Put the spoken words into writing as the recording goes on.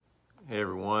Hey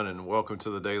everyone, and welcome to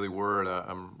the Daily Word.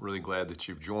 I'm really glad that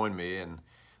you've joined me. And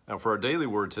now for our Daily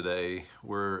Word today,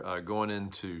 we're going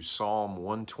into Psalm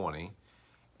 120,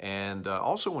 and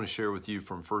also want to share with you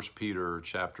from 1 Peter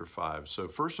chapter 5. So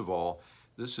first of all,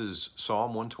 this is Psalm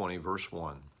 120, verse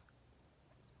 1.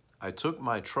 I took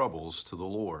my troubles to the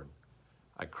Lord.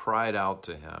 I cried out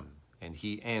to him, and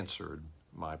he answered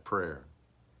my prayer.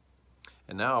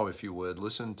 And now, if you would,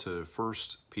 listen to 1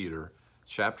 Peter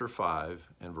chapter 5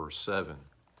 and verse 7.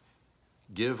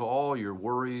 Give all your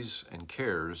worries and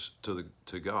cares to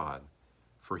God,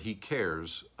 for he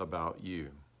cares about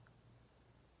you.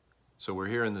 So we're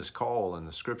hearing this call in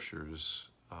the scriptures,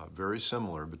 very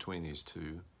similar between these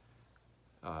two.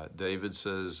 David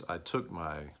says, I took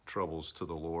my troubles to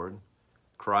the Lord,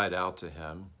 cried out to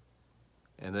him.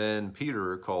 And then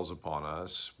Peter calls upon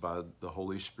us by the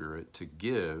Holy Spirit to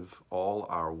give all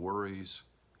our worries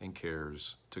and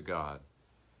cares to God.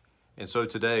 And so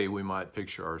today we might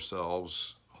picture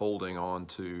ourselves holding on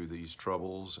to these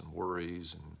troubles and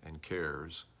worries and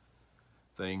cares,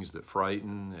 things that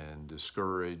frighten and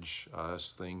discourage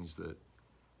us, things that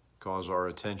cause our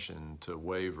attention to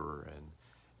waver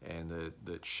and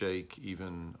that shake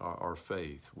even our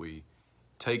faith. We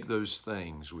take those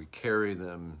things, we carry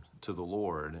them to the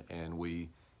Lord, and we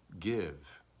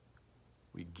give.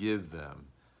 We give them.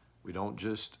 We don't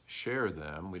just share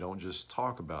them. We don't just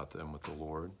talk about them with the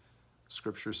Lord.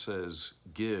 Scripture says,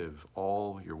 give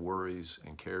all your worries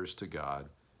and cares to God,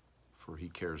 for he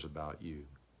cares about you.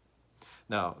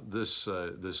 Now, this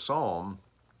psalm,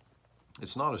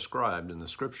 it's not ascribed in the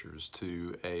Scriptures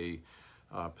to a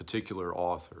particular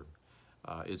author.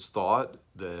 It's thought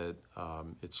that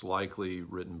it's likely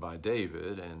written by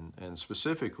David, and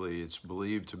specifically it's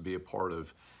believed to be a part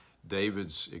of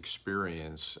David's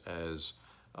experience as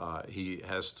he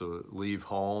has to leave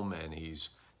home and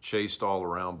he's chased all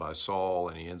around by Saul,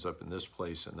 and he ends up in this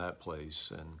place and that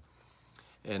place.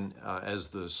 And as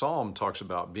the psalm talks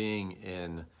about being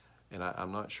in, and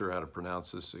I'm not sure how to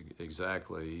pronounce this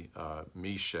exactly,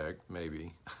 Meshech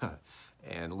maybe,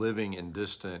 and living in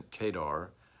distant Kedar,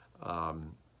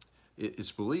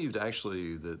 it's believed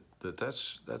actually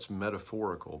that's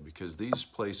metaphorical, because these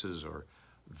places are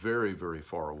very, very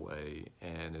far away,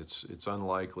 and it's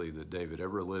unlikely that David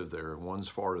ever lived there. One's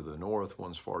far to the north,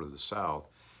 one's far to the south.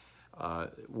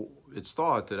 It's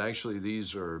thought that actually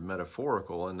these are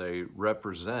metaphorical, and they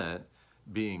represent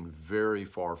being very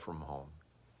far from home.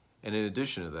 And in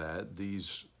addition to that,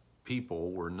 these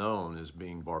people were known as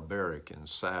being barbaric and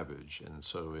savage, and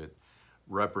so it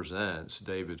represents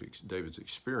David's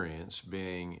experience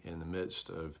being in the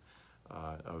midst of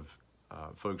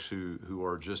folks who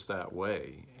are just that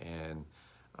way. And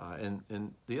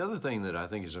the other thing that I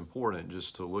think is important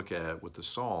just to look at with the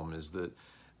psalm is that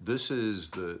this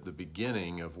is the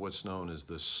beginning of what's known as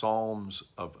the Psalms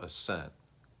of Ascent.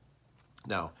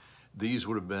 Now, these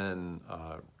would have been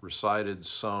recited,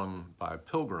 sung by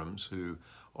pilgrims who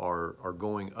are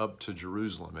going up to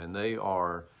Jerusalem, and they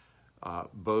are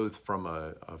both from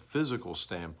a physical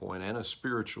standpoint and a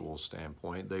spiritual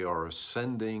standpoint, they are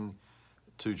ascending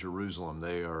to Jerusalem.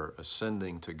 They are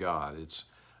ascending to God. It's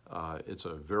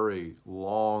a very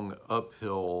long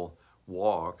uphill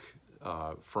walk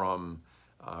from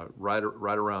right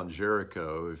around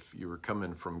Jericho. If you were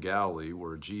coming from Galilee,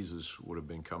 where Jesus would have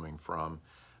been coming from,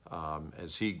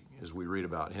 as we read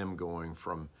about him going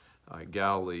from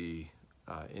Galilee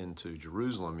into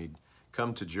Jerusalem, he'd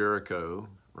come to Jericho,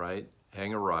 right,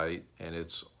 hang a right, and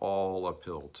it's all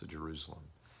uphill to Jerusalem.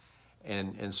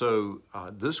 And so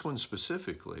this one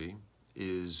specifically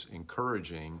is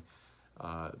encouraging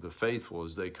the faithful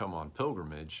as they come on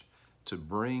pilgrimage to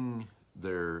bring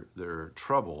their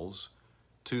troubles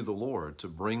to the Lord, to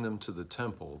bring them to the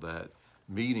temple, that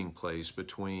meeting place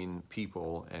between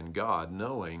people and God,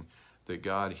 knowing that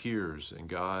God hears and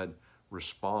God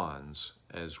responds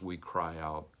as we cry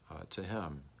out to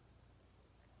him.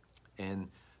 And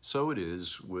so it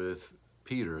is with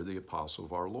Peter, the apostle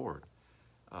of our Lord.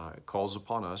 It calls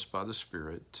upon us by the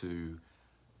Spirit to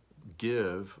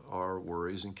give our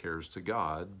worries and cares to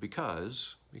God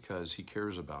because he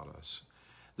cares about us.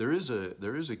 There is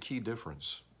a key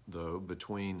difference, though,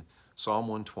 between Psalm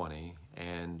 120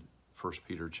 and 1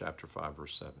 Peter chapter 5,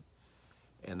 verse 7.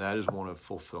 And that is one of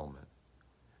fulfillment,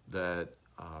 that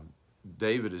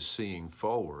David is seeing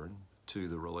forward to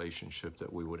the relationship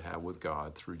that we would have with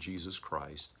God through Jesus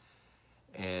Christ.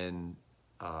 And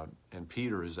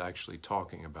Peter is actually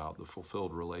talking about the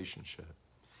fulfilled relationship.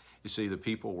 You see, the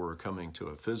people were coming to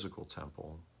a physical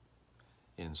temple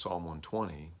in Psalm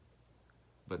 120,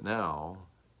 but now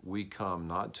we come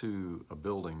not to a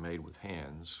building made with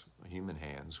hands, human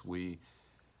hands. We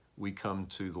we come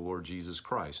to the Lord Jesus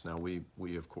Christ. Now,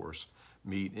 we of course,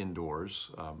 meet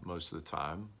indoors most of the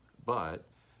time, but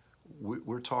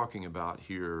we're talking about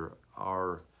here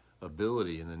our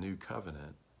ability in the new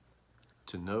covenant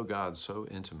to know God so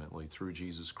intimately through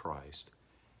Jesus Christ,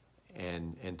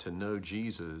 and to know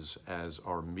Jesus as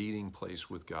our meeting place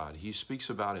with God. He speaks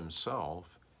about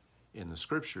himself in the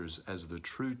scriptures as the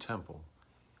true temple.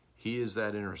 He is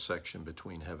that intersection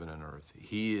between heaven and earth.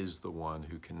 He is the one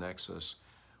who connects us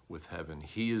with heaven.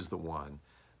 He is the one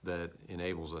that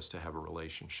enables us to have a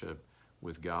relationship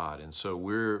with God. And so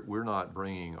we're not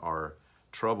bringing our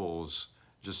troubles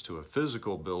just to a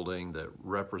physical building that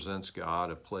represents God,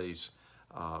 a place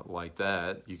like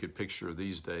that. You could picture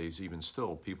these days, even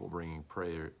still, people bringing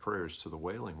prayers to the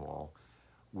Wailing Wall.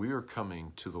 We are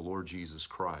coming to the Lord Jesus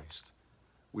Christ.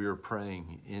 We are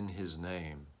praying in his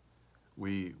name.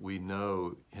 We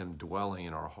know him dwelling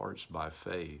in our hearts by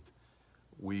faith.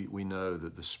 We know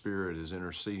that the Spirit is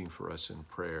interceding for us in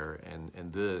prayer,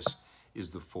 and this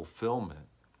is the fulfillment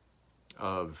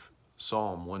of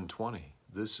Psalm 120.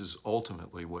 This is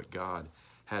ultimately what God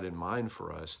had in mind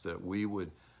for us, that we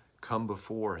would come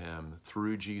before him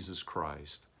through Jesus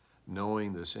Christ,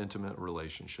 knowing this intimate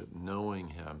relationship, knowing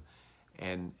him,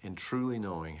 and truly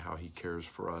knowing how he cares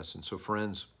for us. And so,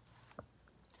 friends,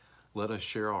 let us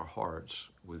share our hearts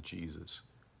with Jesus,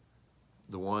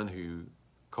 the one who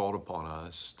called upon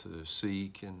us to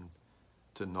seek and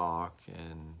to knock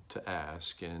and to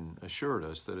ask, and assured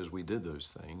us that as we did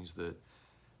those things, that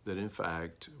in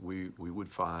fact we would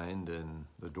find, and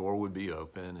the door would be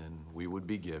open, and we would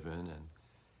be given,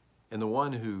 and the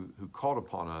one who called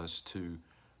upon us to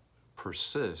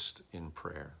persist in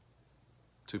prayer,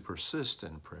 to persist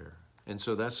in prayer. And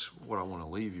so that's what I want to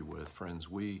leave you with, friends.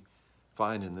 We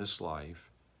find in this life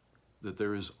that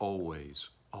there is always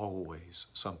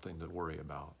something to worry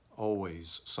about,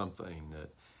 always something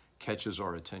that catches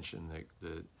our attention,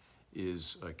 that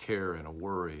is a care and a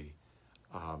worry.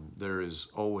 There is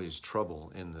always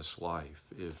trouble in this life.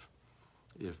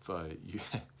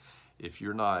 If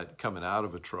you're not coming out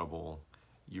of a trouble,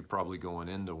 you're probably going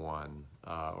into one,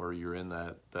 or you're in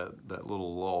that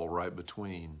little lull right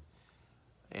between.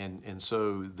 And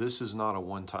so this is not a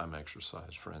one-time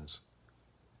exercise, friends.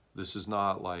 This is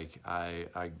not like I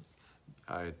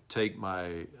take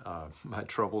my my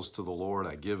troubles to the Lord,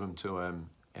 I give them to him,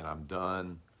 and I'm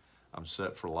done. I'm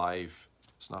set for life.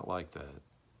 It's not like that.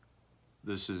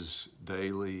 This is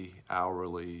daily,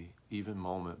 hourly, even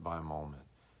moment by moment.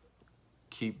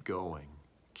 Keep going.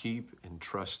 Keep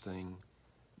entrusting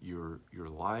your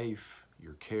life,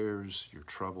 your cares, your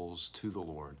troubles to the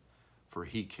Lord, for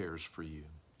he cares for you.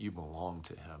 You belong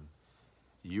to him.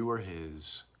 You are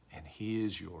his, and he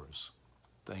is yours.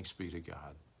 Thanks be to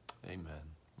God.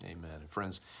 Amen. Amen. And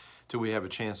friends, till we have a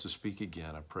chance to speak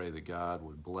again, I pray that God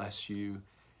would bless you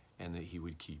and that he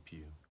would keep you.